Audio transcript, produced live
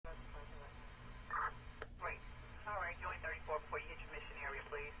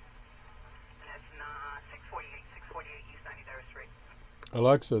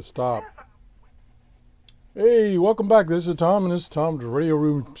Alexa, stop. Hey, welcome back. This is Tom, and this is Tom's Radio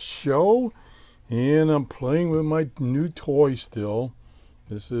Room Show. And I'm playing with my new toy still.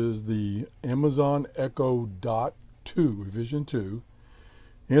 This is the Amazon Echo Dot 2, Revision 2.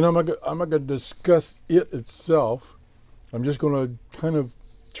 And I'm not going to discuss it itself. I'm just going to kind of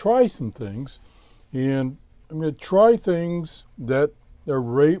try some things. And I'm going to try things that are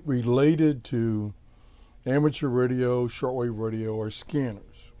related to amateur radio, shortwave radio, or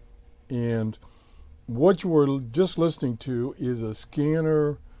scanners. And what you were just listening to is a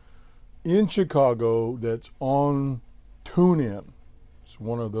scanner in Chicago that's on TuneIn. It's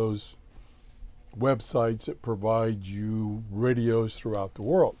one of those websites that provide you radios throughout the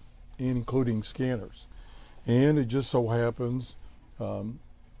world, including scanners. And it just so happens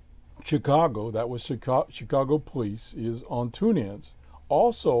Chicago, that was Chicago Police, is on TuneIn.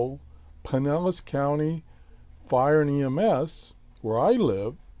 Also, Pinellas County Fire and EMS, where I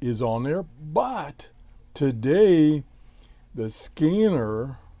live, is on there. But today, the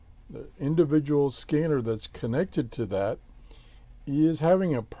scanner, the individual scanner that's connected to that, is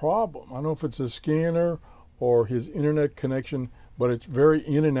having a problem. I don't know if it's a scanner or his internet connection, but it's very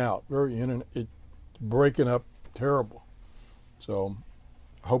in and out, it's breaking up terrible. So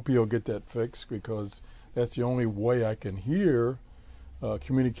I hope you'll get that fixed, because that's the only way I can hear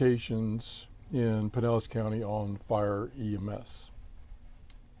communications in Pinellas County on fire EMS.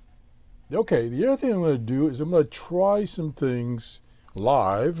 Okay, the other thing I'm going to do is I'm going to try some things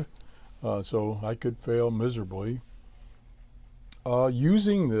live, so I could fail miserably,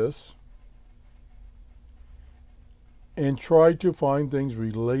 using this and try to find things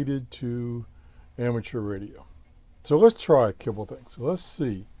related to amateur radio. So let's try a couple things. So let's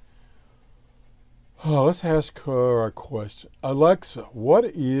see. Let's ask her a question. Alexa, what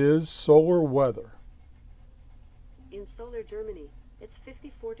is solar weather? In solar Germany, it's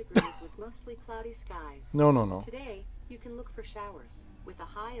 54 degrees with mostly cloudy skies. No. Today, you can look for showers with a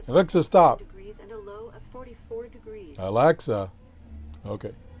high of Alexa, stop. degrees and a low of 44 degrees. Alexa.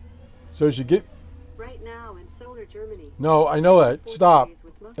 Okay. So she get... Right now in solar Germany. No, I know that. Stop.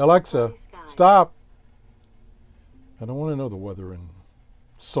 Alexa, stop. I don't want to know the weather in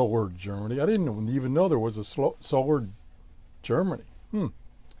solar Germany. I didn't even know there was a solar Germany. I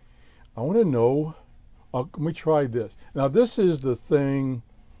want to know. Let me try this. Now, this is the thing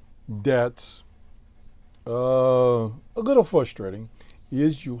that's a little frustrating,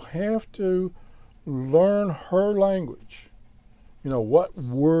 is you have to learn her language. You know, what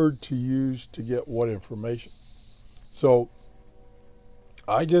word to use to get what information. So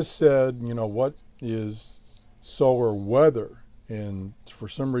I just said, you know, what is solar weather? And for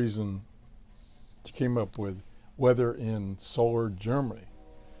some reason, she came up with weather in solar Germany.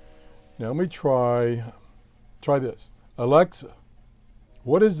 Now let me try this. Alexa,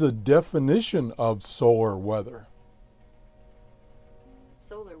 what is the definition of solar weather?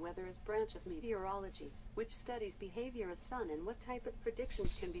 Solar weather is a branch of meteorology, which studies behavior of sun and what type of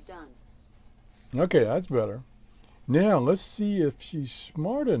predictions can be done. Okay, that's better. Now let's see if she's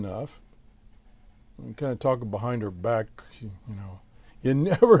smart enough. I'm kind of talking behind her back. You know, you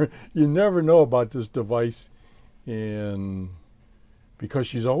never know about this device, and because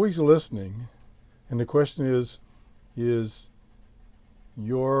she's always listening. And the question is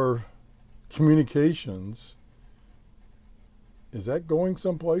your communications, is that going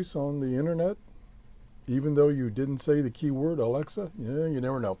someplace on the internet, even though you didn't say the keyword, Alexa? Yeah, you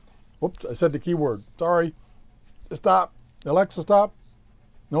never know. Whoops, I said the keyword. Sorry. Stop. Alexa, stop.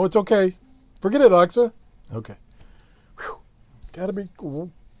 No, it's okay. Forget it, Alexa. Okay. Got to be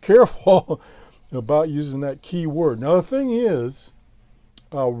careful about using that keyword. Now, the thing is,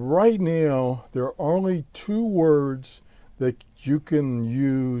 right now, there are only two words that you can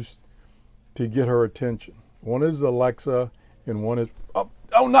use to get her attention. One is Alexa, and one is,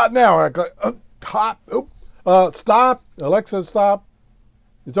 oh not now. Stop. Alexa, stop.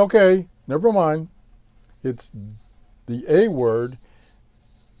 It's okay. Never mind. It's the A word,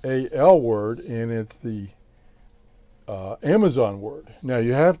 AL word, and it's the Amazon word. Now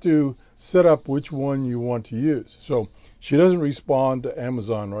you have to set up which one you want to use. So she doesn't respond to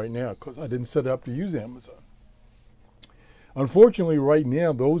Amazon right now because I didn't set it up to use Amazon. Unfortunately, right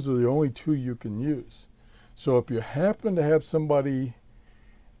now, those are the only two you can use. So if you happen to have somebody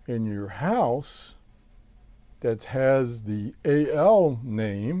in your house that has the AL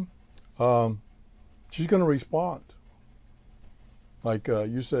name, she's going to respond. Like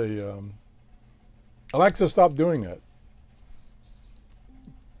you say, Alexa, stop doing that.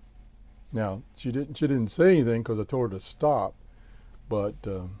 Now, she didn't say anything because I told her to stop, but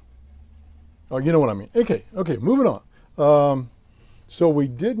oh, you know what I mean. Okay, moving on. So we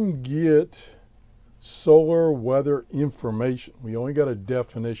didn't get solar weather information. We only got a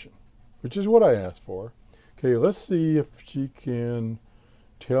definition, which is what I asked for. Okay, let's see if she can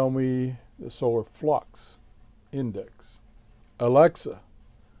tell me the solar flux index. Alexa,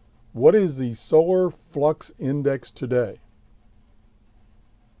 what is the solar flux index today?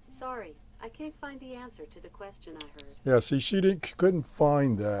 Sorry, I can't find the answer to the question I heard. Yeah, see, she couldn't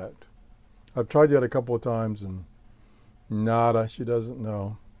find that. I've tried that a couple of times and nada, she doesn't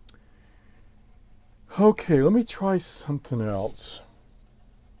know. Okay, let me try something else.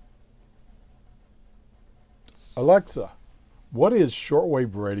 Alexa, what is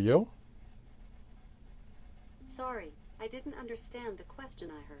shortwave radio? Sorry, I didn't understand the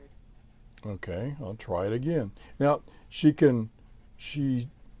question I heard. Okay, I'll try it again. Now, she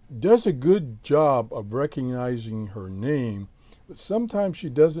does a good job of recognizing her name, but sometimes she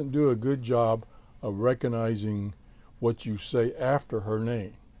doesn't do a good job of recognizing what you say after her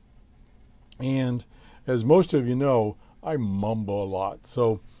name. And as most of you know, I mumble a lot,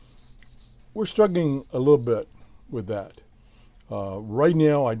 so we're struggling a little bit with that. Right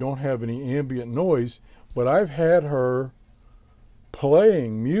now, I don't have any ambient noise, but I've had her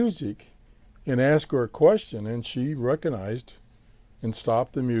playing music and ask her a question, and she recognized and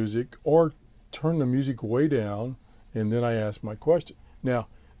stopped the music or turned the music way down, and then I asked my question. Now,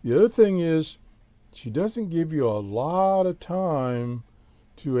 the other thing is, she doesn't give you a lot of time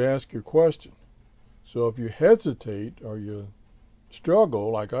to ask your question. So if you hesitate or you struggle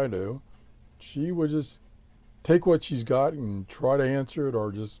like I do, she will just take what she's got and try to answer it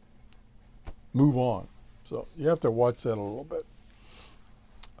or just move on. So you have to watch that a little bit.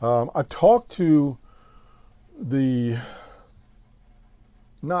 I talked to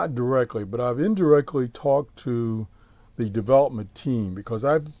not directly, but I've indirectly talked to the development team because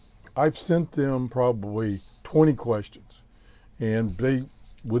I've sent them probably 20 questions, and they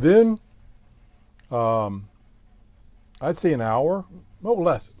within I'd say an hour, no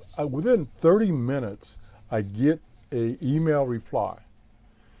less, within 30 minutes I get a email reply,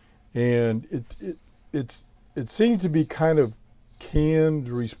 and it seems to be kind of canned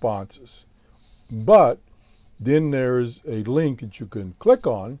responses, but then there's a link that you can click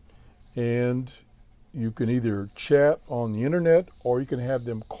on, and you can either chat on the internet or you can have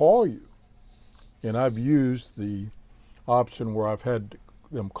them call you. And I've used the option where I've had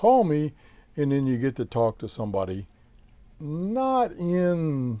them call me, and then you get to talk to somebody not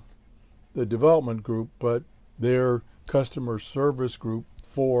in the development group, but their customer service group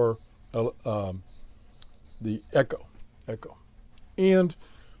for the Echo. And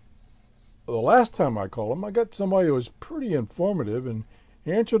the last time I called him, I got somebody who was pretty informative and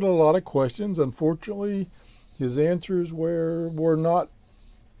answered a lot of questions. Unfortunately, his answers were not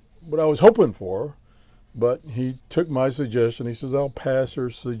what I was hoping for, but he took my suggestion. He says, I'll pass your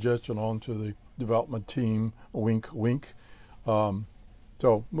suggestion on to the development team, wink, wink. So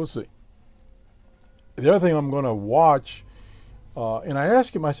we'll see. The other thing I'm going to watch, and I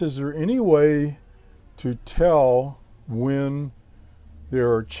asked him, I said, is there any way to tell when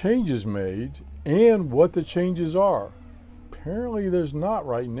there are changes made and what the changes are? Apparently there's not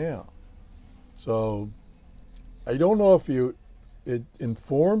right now. So I don't know if it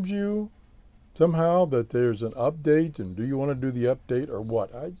informs you somehow that there's an update, and do you want to do the update or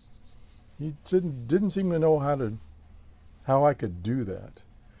what? He didn't seem to know how I could do that.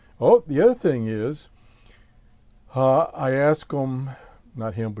 Oh, the other thing is, I asked him,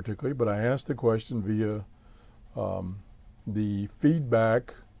 not him particularly, but I asked the question via the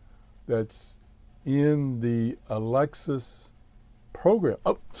feedback that's in the Alexa's program.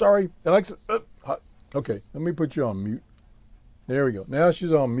 Oh, sorry, Alexa. Okay, let me put you on mute. There we go. Now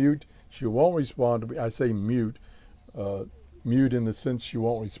she's on mute. She won't respond to me. I say mute. Mute in the sense she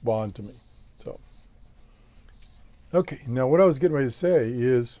won't respond to me. So, okay, now what I was getting ready to say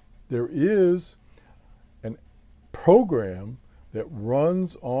is there is a program that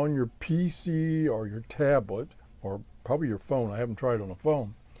runs on your PC or your tablet or probably your phone. I haven't tried it on a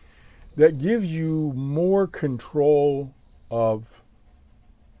phone. That gives you more control of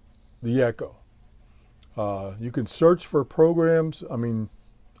the Echo. You can search for programs,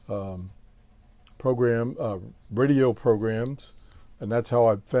 radio programs, and that's how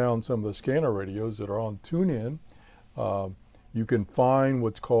I've found some of the scanner radios that are on TuneIn. You can find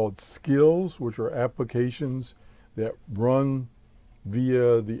what's called skills, which are applications that run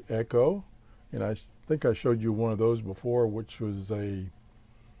via the Echo. And I think I showed you one of those before, which was a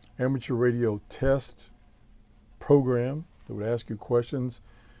amateur radio test program that would ask you questions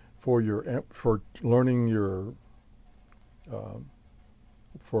for learning your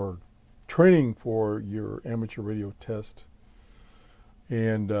for training for your amateur radio test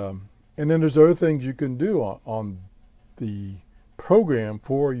And then there's other things you can do on the program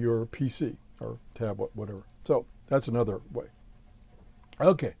for your PC or tablet, whatever. So that's another way.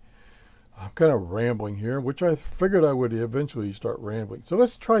 Okay, I'm kind of rambling here, which I figured I would eventually start rambling. So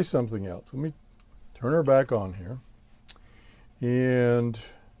let's try something else. Let me turn her back on here. And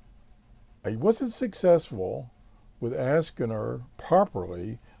I wasn't successful with asking her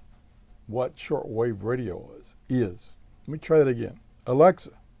properly what shortwave radio is. Let me try that again. Alexa,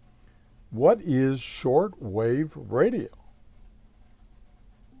 what is shortwave radio?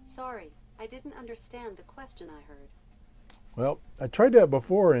 Sorry, I didn't understand the question I heard. Well, I tried that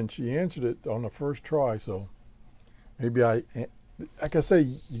before and she answered it on the first try, so maybe like I say,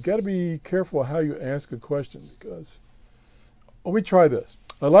 you got to be careful how you ask a question because, let me try this.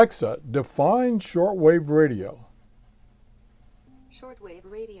 Alexa, define shortwave radio. Shortwave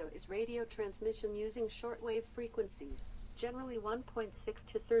radio is radio transmission using shortwave frequencies, generally 1.6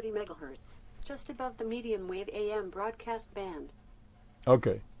 to 30 megahertz, just above the medium wave AM broadcast band.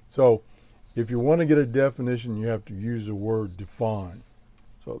 Okay, so if you want to get a definition, you have to use the word define.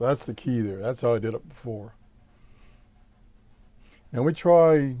 So that's the key there. That's how I did it before. Now we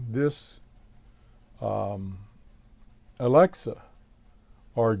try this. Alexa,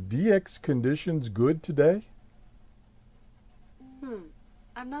 are DX conditions good today?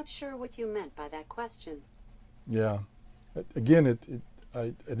 I'm not sure what you meant by that question. Yeah. Again,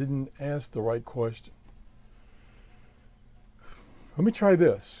 I didn't ask the right question. Let me try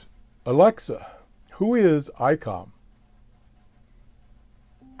this. Alexa, who is ICOM?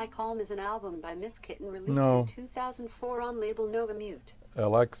 ICOM is an album by Miss Kitten released No. in 2004 on label Nova Mute.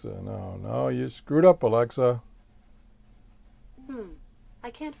 Alexa, no, you screwed up, Alexa. I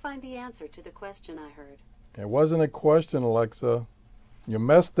can't find the answer to the question I heard. It wasn't a question, Alexa. You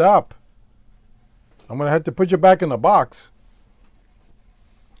messed up. I'm going to have to put you back in the box.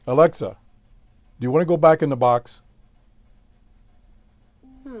 Alexa, do you want to go back in the box?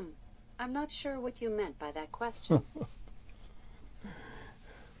 I'm not sure what you meant by that question.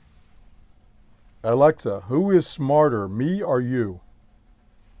 Alexa, who is smarter, me or you?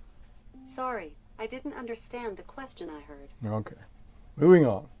 Sorry, I didn't understand the question I heard. Okay, moving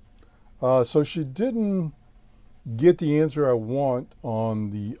on. So she didn't get the answer I want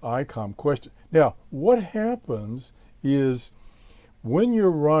on the ICOM question. Now, what happens is when you're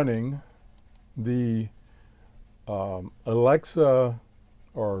running the Alexa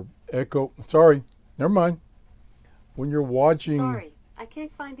or Echo, sorry, never mind. When you're watching... Sorry, I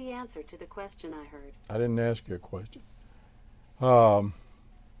can't find the answer to the question I heard. I didn't ask you a question. What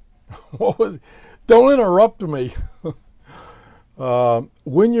was it? Don't interrupt me.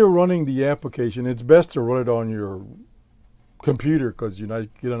 When you're running the application, it's best to run it on your computer because you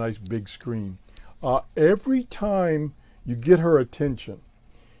get a nice big screen. Every time you get her attention,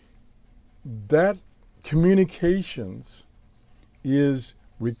 that communications is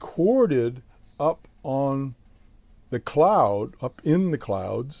recorded up on the cloud, up in the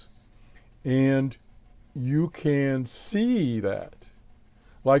clouds, and you can see that.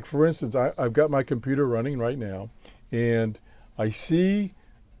 Like for instance, I've got my computer running right now, and I see,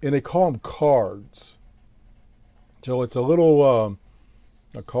 and they call them cards. So it's a little,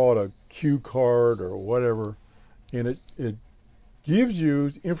 I call it a cue card or whatever, and it gives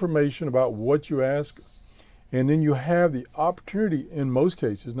you information about what you ask, and then you have the opportunity, in most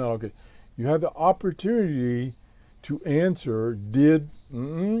cases, not okay, you have the opportunity to answer, did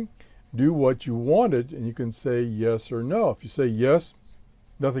do what you wanted, and you can say yes or no. If you say yes,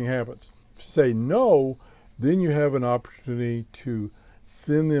 nothing happens. If you say no, then you have an opportunity to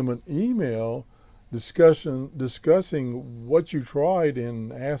send them an email discussing what you tried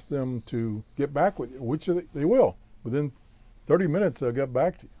and ask them to get back with you, which they will. Within 30 minutes, they'll get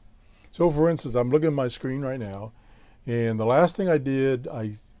back to you. So for instance, I'm looking at my screen right now, and the last thing I did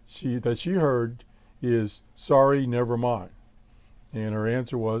that she heard is, sorry, never mind. And her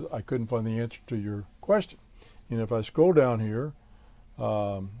answer was, I couldn't find the answer to your question. And if I scroll down here,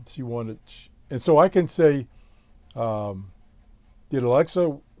 she wanted, and so I can say, did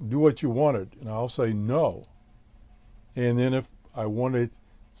Alexa do what you wanted? And I'll say no. And then if I want to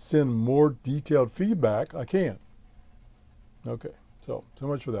send more detailed feedback, I can. Okay, so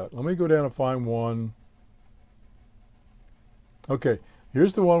much for that. Let me go down and find one. Okay,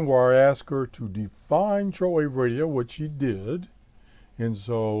 here's the one where I asked her to define shortwave radio, which she did. And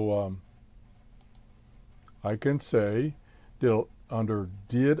so I can say,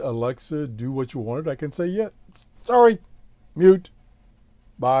 did Alexa do what you wanted? I can say, yeah, sorry, mute,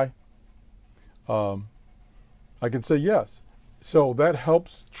 bye. I can say yes. So that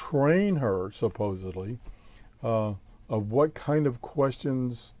helps train her, supposedly. of what kind of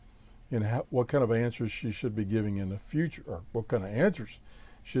questions and what kind of answers she should be giving in the future, or what kind of answers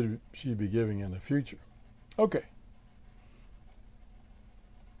should she be giving in the future. Okay.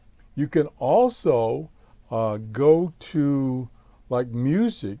 You can also go to like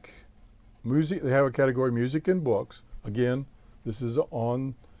music. Music, they have a category music and books. Again, this is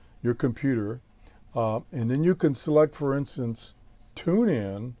on your computer. And then you can select, for instance,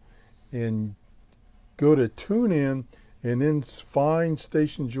 TuneIn, and go to TuneIn and then find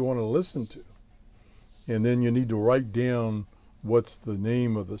stations you want to listen to. And then you need to write down what's the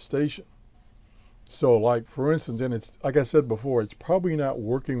name of the station. So like, for instance, and it's, like I said before, it's probably not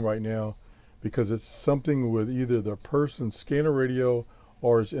working right now because it's something with either the person's scanner radio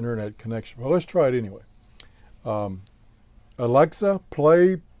or his internet connection. Well, let's try it anyway. Alexa,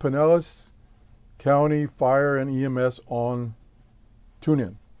 play Pinellas County Fire and EMS on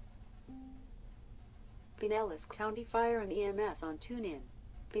TuneIn. Pinellas County Fire and EMS on TuneIn.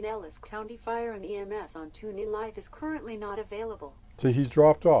 Pinellas County Fire and EMS on TuneIn Live is currently not available. See, he's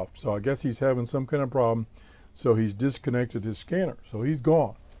dropped off, so I guess he's having some kind of problem. So he's disconnected his scanner, so he's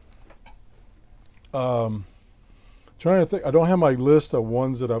gone. Trying to think, I don't have my list of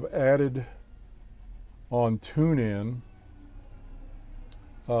ones that I've added on TuneIn.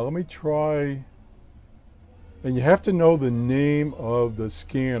 Let me try, and you have to know the name of the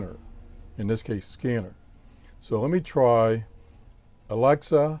scanner, in this case, scanner. So let me try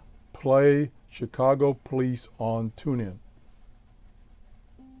Alexa, play Chicago Police on TuneIn.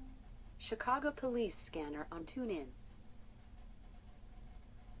 Chicago Police Scanner on TuneIn.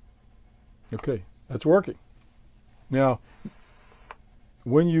 Okay, that's working. Now,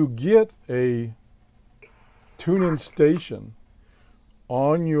 when you get a TuneIn station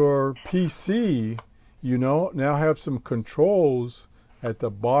on your PC, you now have some controls at the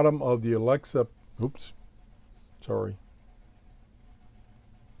bottom of the Alexa, oops, sorry.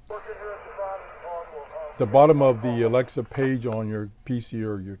 The bottom of the Alexa page on your PC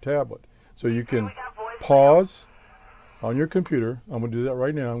or your tablet. So you can pause on your computer. I'm going to do that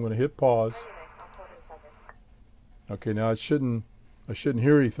right now. I'm going to hit pause. Okay, now I shouldn't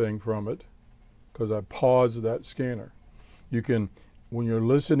hear anything from it because I paused that scanner. You can, when you're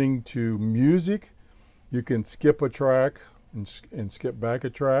listening to music, you can skip a track and skip back a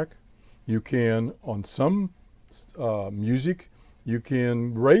track. You can, on some music, you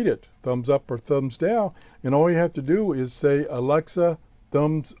can rate it, thumbs up or thumbs down, and all you have to do is say, Alexa,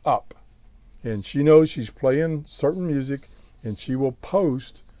 thumbs up. And she knows she's playing certain music, and she will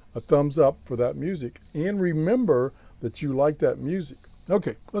post a thumbs up for that music. And remember that you like that music.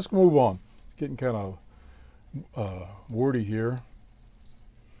 Okay, let's move on. It's getting kind of wordy here.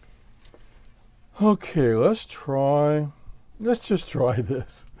 Okay, let's just try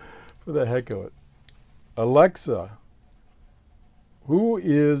this for the heck of it. Alexa, who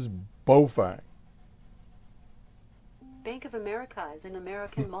is Bofang? Bank of America is an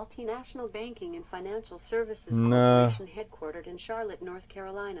American multinational banking and financial services corporation headquartered in Charlotte, North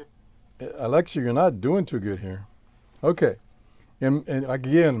Carolina. Alexa, you're not doing too good here. Okay, and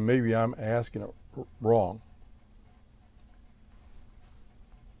again, maybe I'm asking it wrong.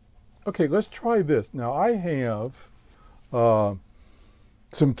 Okay, let's try this. Now I have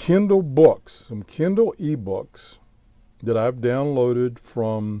some Kindle books, some Kindle ebooks that I've downloaded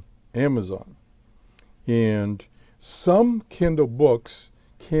from Amazon. And some Kindle books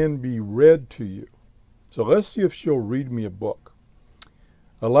can be read to you. So let's see if she'll read me a book.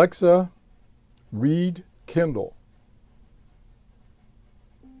 Alexa, read Kindle.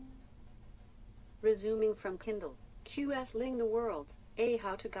 Resuming from Kindle, QS Ling the World, a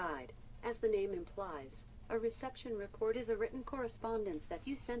how-to guide. As the name implies, a reception report is a written correspondence that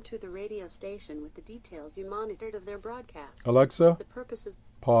you sent to the radio station with the details you monitored of their broadcast. Alexa, the purpose of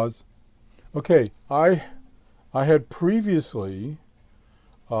pause. Okay, I had previously,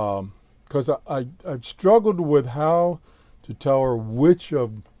 because I've struggled with how to tell her which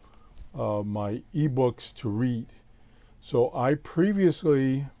of my ebooks to read. So I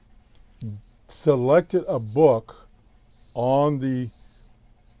previously selected a book on the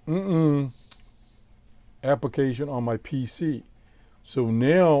application on my PC. So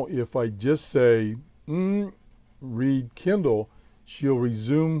now if I just say read Kindle, she'll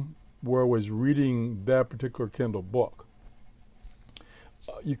resume where I was reading that particular Kindle book.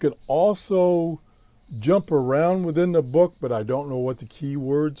 You can also jump around within the book, but I don't know what the key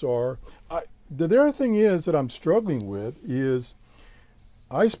words are. The other thing is that I'm struggling with is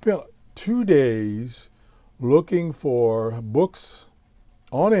I spent 2 days looking for books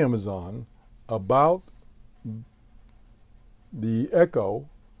on Amazon about the Echo,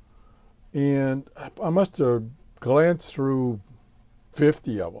 and I must have glanced through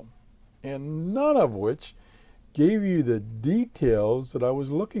 50 of them, and none of which gave you the details that I was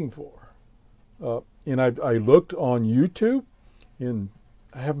looking for. And I looked on YouTube, and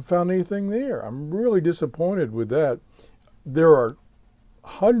I haven't found anything there. I'm really disappointed with that. There are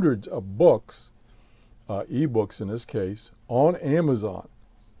hundreds of books, ebooks in this case, on Amazon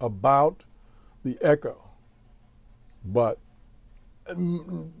about the Echo, but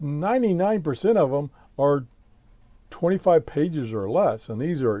 99% of them are 25 pages or less, and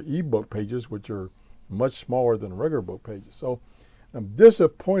these are ebook pages, which are much smaller than regular book pages. So I'm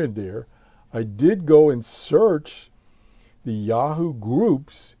disappointed there. I did go and search the Yahoo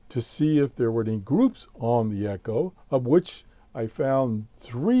groups to see if there were any groups on the Echo, of which I found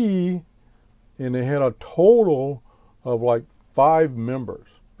 3, and they had a total of like 5 members.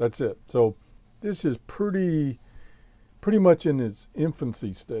 That's it. So this is pretty much in its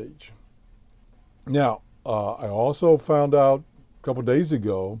infancy stage. Now, I also found out a couple days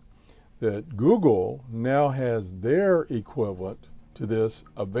ago that Google now has their equivalent to this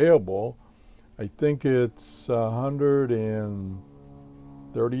available. I think it's $130,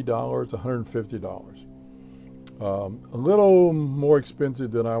 $150. A little more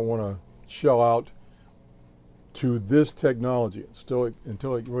expensive than I want to shell out to this technology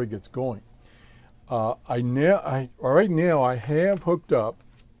until it really gets going. Right now I have hooked up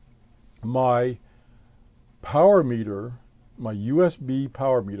my power meter, my USB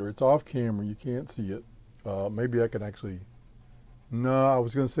power meter. It's off camera, you can't see it. Maybe I can actually, no, I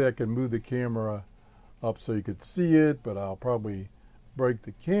was going to say I can move the camera up so you could see it, but I'll probably break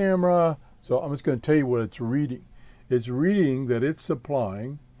the camera. So I'm just going to tell you what it's reading. It's reading that it's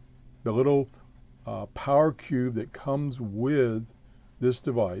supplying the little power cube that comes with this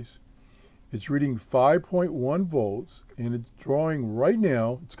device. It's reading 5.1 volts, and it's drawing right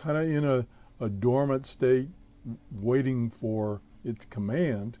now, it's kind of in a dormant state waiting for its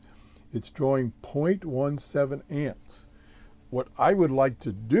command. It's drawing 0.17 amps. What I would like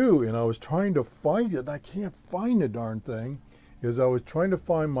to do, and I was trying to find it, and I can't find the darn thing, is I was trying to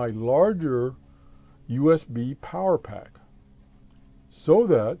find my larger USB power pack so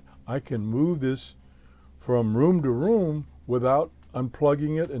that I can move this from room to room without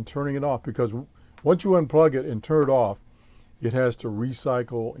unplugging it and turning it off, because once you unplug it and turn it off, it has to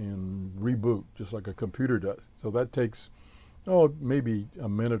recycle and reboot just like a computer does. So that takes, maybe a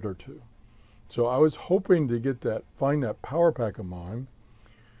minute or two. So I was hoping to get that, find that power pack of mine,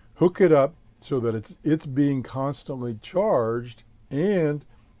 hook it up so that it's being constantly charged and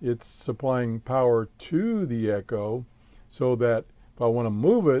it's supplying power to the Echo, so that if I want to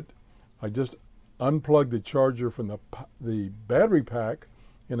move it, I just unplug the charger from the battery pack,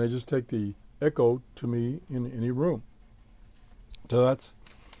 and I just take the Echo to me in any room. So that's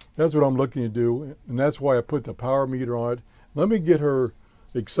what I'm looking to do, and that's why I put the power meter on it. Let me get her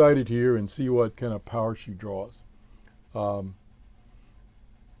excited here and see what kind of power she draws.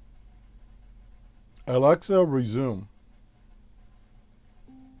 Alexa, resume.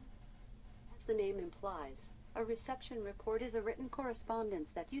 As the name implies, a reception report is a written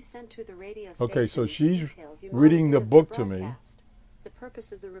correspondence that you send to the radio station. Okay, so she's reading the book to me. The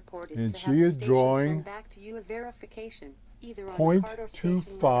purpose of the report is and to she have the is station drawing send back to you a verification, either on the card or station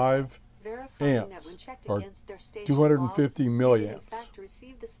 0.25 verifying that amps, when checked or against their station 250 logs, milliamps. you did in fact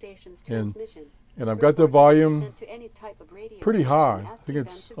receive the station's transmission. And I've got the Reports can be volume sent to any type of radio pretty station high. I asking think them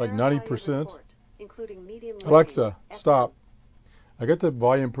it's to like verify your 90%. report, including medium Alexa, range, FM. stop. I got the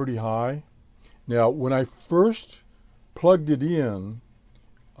volume pretty high. Now, when I first plugged it in,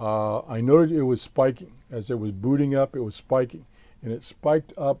 I noted it was spiking. As it was booting up, it was spiking. And it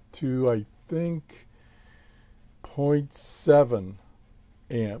spiked up to, I think, 0.7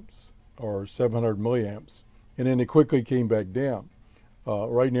 amps or 700 milliamps. And then it quickly came back down.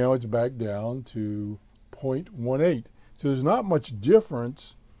 Right now it's back down to 0.18. So there's not much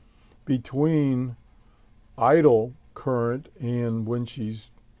difference between idle current and when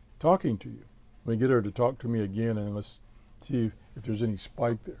she's talking to you. Let me get her to talk to me again, and let's see if there's any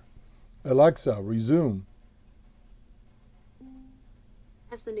spike there. Alexa, resume.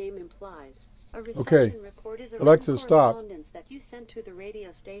 As the name implies, a reception report is a Alexa, written stop. correspondence that you send to the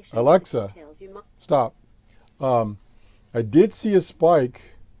radio station. Alexa, stop. I did see a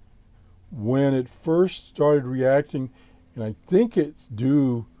spike when it first started reacting, and I think it's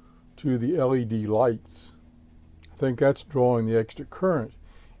due to the LED lights. I think that's drawing the extra current,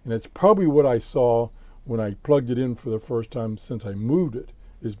 and it's probably what I saw when I plugged it in for the first time since I moved it,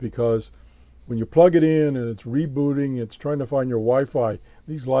 is because when you plug it in and it's rebooting, it's trying to find your Wi-Fi,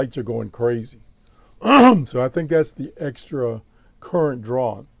 these lights are going crazy. So I think that's the extra current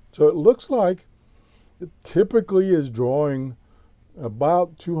drawn. So it looks like it typically is drawing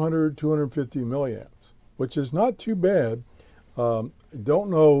about 200, 250 milliamps, which is not too bad. I don't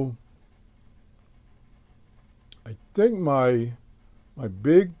know. I think my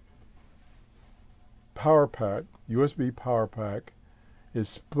big power pack, USB power pack, is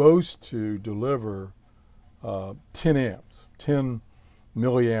supposed to deliver 10 amps, 10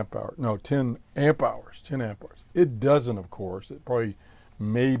 milliamp hours, no, 10 amp hours, 10 amp hours. It doesn't, of course. It probably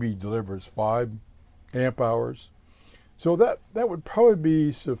maybe delivers 5 amp hours. So that would probably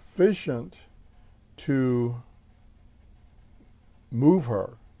be sufficient to move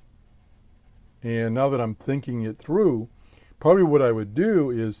her. And now that I'm thinking it through, probably what I would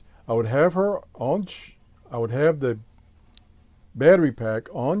do is I would have her on, I would have the battery pack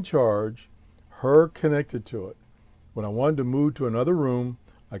on charge, her connected to it. When I wanted to move to another room,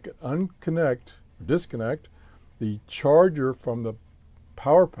 I could unconnect, or disconnect the charger from the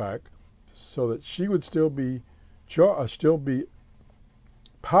power pack so that she would still be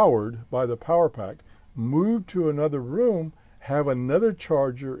powered by the power pack, move to another room, have another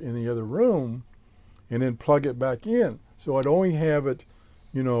charger in the other room, and then plug it back in. So I'd only have it,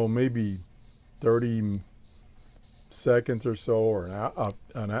 you know, maybe 30 seconds or so, or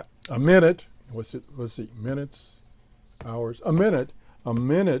a minute. Let's see, minutes, hours, a minute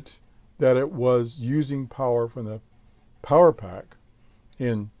that it was using power from the power pack,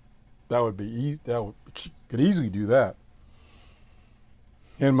 and that would be easy. Could easily do that.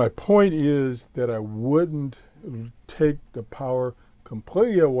 And my point is that I wouldn't take the power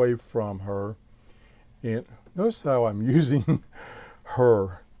completely away from her. And notice how I'm using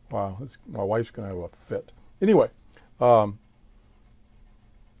her. Wow, my wife's going to have a fit. Anyway,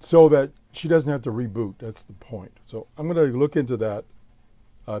 so that she doesn't have to reboot. That's the point. So I'm going to look into that.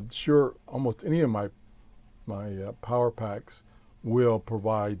 I'm sure almost any of my power packs will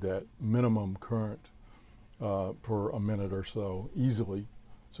provide that minimum current for a minute or so easily,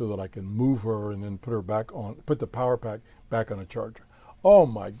 so that I can move her and then put her back on, put the power pack back on a charger. Oh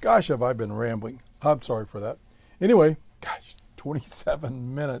my gosh, have I been rambling. I'm sorry for that. Anyway, gosh,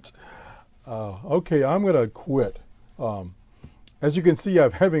 27 minutes. Okay, I'm going to quit. As you can see,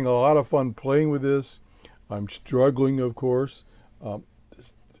 I'm having a lot of fun playing with this. I'm struggling, of course.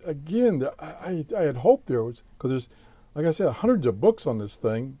 Again, I had hoped there was, because there's, like I said, hundreds of books on this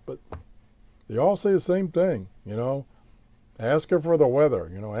thing, but they all say the same thing, you know. Ask her for the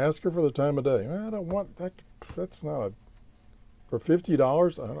weather, you know, ask her for the time of day. I don't want that. That's not a, for $50, I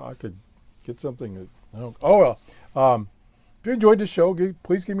don't know, I could get something that, I don't, oh well. If you enjoyed the show,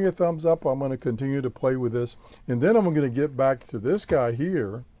 please give me a thumbs up. I'm going to continue to play with this. And then I'm going to get back to this guy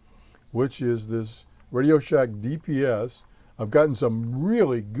here, which is this Radio Shack DPS. I've gotten some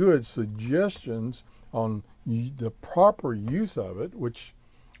really good suggestions on the proper use of it, which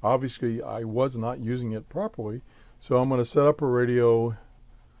obviously I was not using it properly. So I'm going to set up a radio,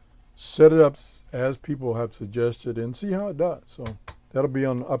 set it up as people have suggested, and see how it does. So that'll be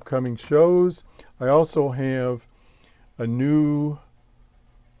on upcoming shows. I also have a new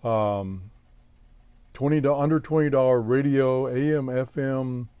under $20 radio, AM,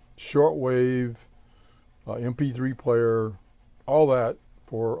 FM, shortwave, MP3 player, all that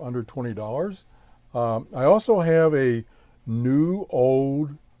for under $20. I also have a new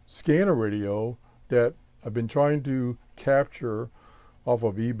old scanner radio that I've been trying to capture off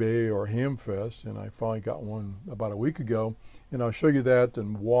of eBay or Hamfest, and I finally got one about a week ago, and I'll show you that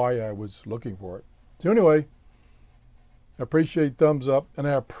and why I was looking for it. So anyway, I appreciate thumbs up, and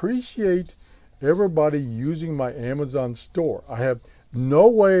I appreciate everybody using my Amazon store. I have no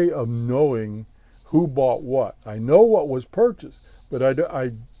way of knowing who bought what. I know what was purchased, but it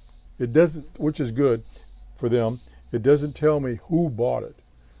doesn't, which is good for them, it doesn't tell me who bought it.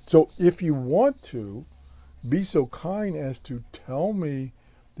 So if you want to, be so kind as to tell me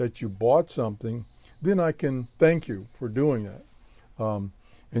that you bought something, then I can thank you for doing that.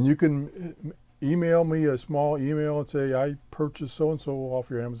 And you can email me a small email and say, I purchased so-and-so off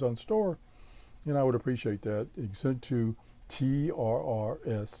your Amazon store, and I would appreciate that. You can send it to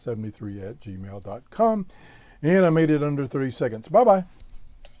TRRS73@gmail.com, and I made it under 30 seconds. Bye-bye.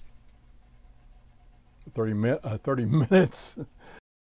 30 minutes.